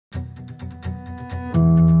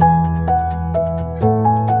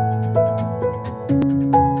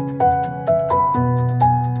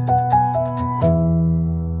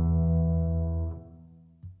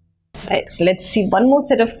let's see one more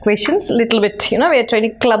set of questions, little bit, we are trying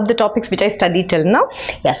to club the topics which I studied till now.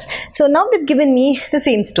 Yes, so now they've given me the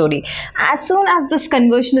same story. As soon as this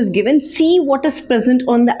conversion is given, see what is present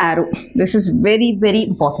on the arrow. This is very, very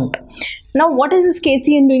important. Now what is this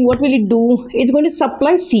KCN doing? What will it do? It's going to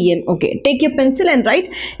supply CN. Okay, take your pencil and write.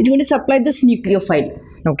 It's going to supply this nucleophile.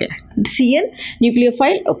 Okay, CN,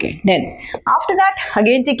 nucleophile. Okay, then after that,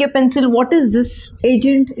 again take your pencil. What is this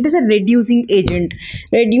agent? It is a reducing agent.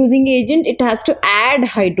 Reducing agent, it has to add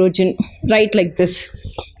hydrogen, right, like this.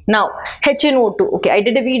 Now HNO2. Okay, I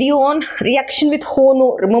did a video on reaction with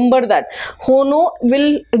HONO. Remember that HONO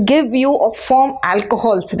will give you or form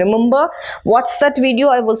alcohols. Remember what's that video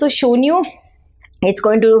I've also shown you? It's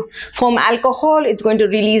going to form alcohol, it's going to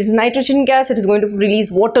release nitrogen gas, it is going to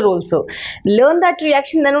release water also. Learn that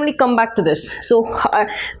reaction, then only come back to this. So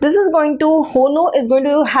this is going to, HONO is going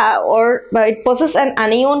to have, or it possesses an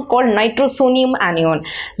anion called nitrosonium anion.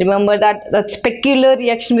 Remember that specular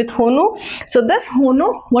reaction with HONO. So this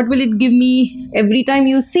HONO, what will it give me? Every time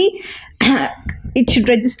you see, it should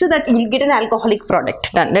register that you will get an alcoholic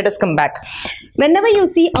product. Done. Let us come back. Whenever you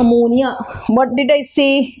see ammonia, what did I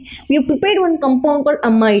say? We prepared one compound called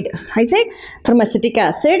amide. I said from acetic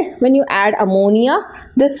acid, when you add ammonia,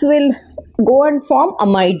 this will go and form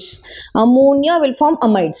amides. Ammonia will form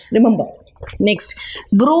amides. Remember. Next,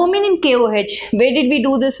 bromine in KOH. Where did we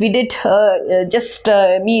do this? We did just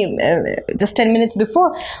 10 minutes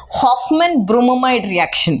before. Hoffman bromamide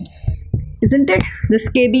reaction. Isn't it?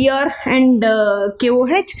 This KBr and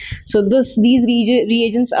KOH. So these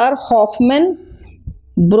reagents are Hoffman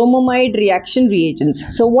bromamide reaction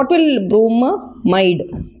reagents. So what will bromamide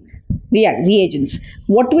reagents?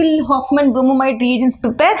 What will Hoffman bromamide reagents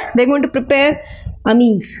prepare? They're going to prepare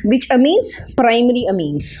amines. Which amines? Primary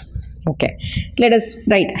amines. Okay, let us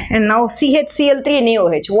write. And now CHCl3 and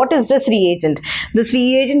NaOH. What is this reagent? This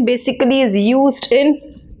reagent basically is used in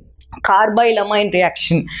carbylamine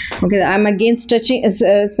reaction. Okay, I'm again stressing,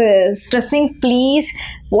 please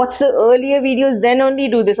watch the earlier videos, then only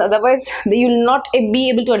do this. Otherwise, you will not be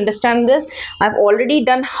able to understand this. I've already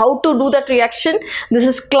done how to do that reaction. This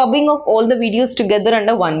is clubbing of all the videos together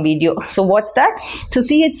under one video. So what's that? So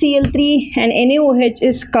CHCl3 and NaOH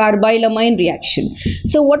is carbylamine reaction.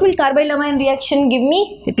 So what will carbylamine reaction give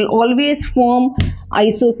me? It will always form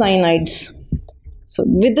isocyanides. So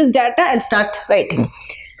with this data, I'll start writing.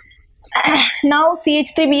 Now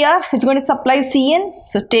CH3Br, it's going to supply CN.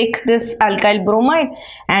 So take this alkyl bromide,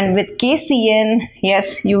 and with KCN,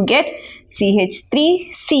 yes, you get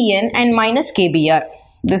CH3CN and minus KBr.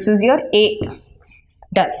 This is your A.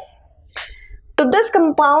 Done. To this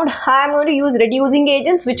compound, I am going to use reducing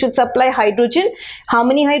agents which would supply hydrogen. How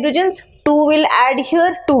many hydrogens? 2 will add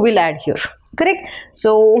here, 2 will add here. Correct?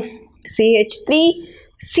 So CH3,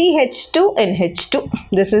 CH2 and H2.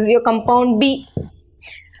 This is your compound B.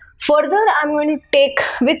 Further, I am going to take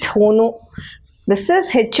with HONO. This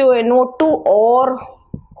is HONO2 or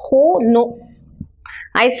HONO.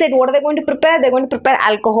 I said what are they going to prepare? They are going to prepare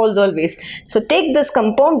alcohols always. So take this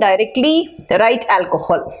compound directly, write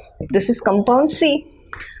alcohol. This is compound C.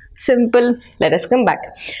 Simple. Let us come back.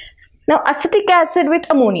 Now acetic acid with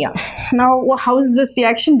ammonia. Now how is this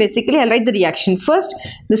reaction? Basically, I'll write the reaction first.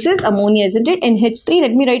 This is ammonia, isn't it? NH3,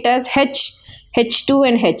 let me write as H, H2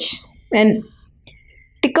 and H. And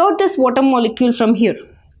take out this water molecule from here.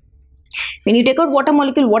 When you take out water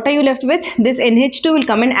molecule, what are you left with? This NH2 will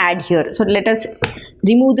come and add here. So let us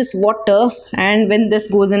remove this water, and when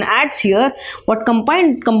this goes and adds here, what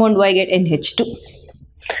compound do I get? NH2.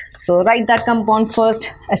 So write that compound first.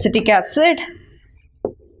 Acetic acid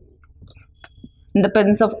in the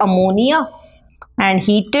presence of ammonia and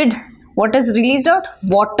heated. What is released out?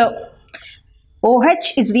 Water.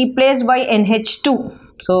 OH is replaced by NH2.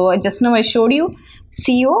 So just now I showed you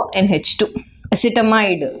CO and H2.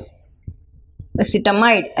 Acetamide.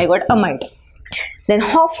 Acetamide. I got amide. Then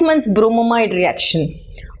Hoffman's bromamide reaction.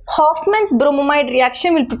 Hoffman's bromamide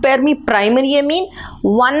reaction will prepare me primary amine,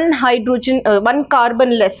 one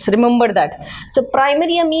carbon less. Remember that. So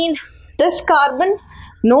primary amine, this carbon,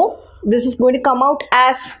 no, this is going to come out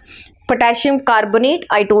as potassium carbonate.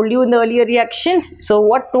 I told you in the earlier reaction. So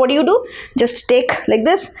what do you do? Just take like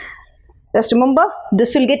this. Just remember,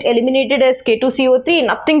 this will get eliminated as K2CO3,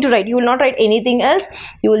 nothing to write. You will not write anything else.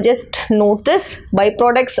 You will just note this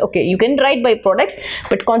byproducts. Okay, you can write byproducts,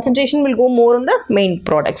 but concentration will go more on the main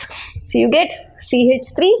products. So you get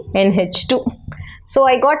CH3 and H2. So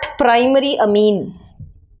I got primary amine.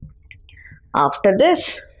 After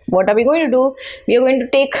this, what are we going to do? We are going to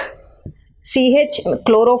take CH,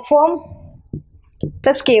 chloroform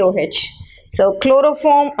plus KOH. So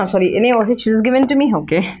chloroform, NaOH is given to me.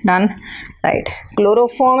 Okay, done. right?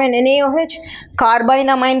 Chloroform and NaOH,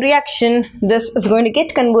 carbamine reaction. This is going to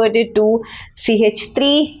get converted to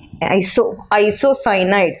CH3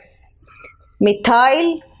 isocyanide,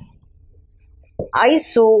 methyl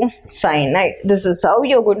isocyanide. This is how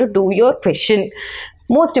you're going to do your question.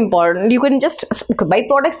 Most important, you can just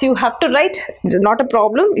byproducts you have to write, it's not a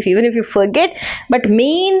problem even if you forget, but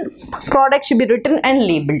main product should be written and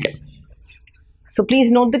labeled. So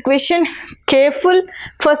please note the question careful.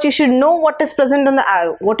 First you should know what is present on the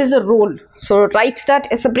arrow, what is the role. So write that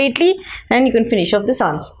separately and you can finish off this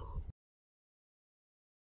answer.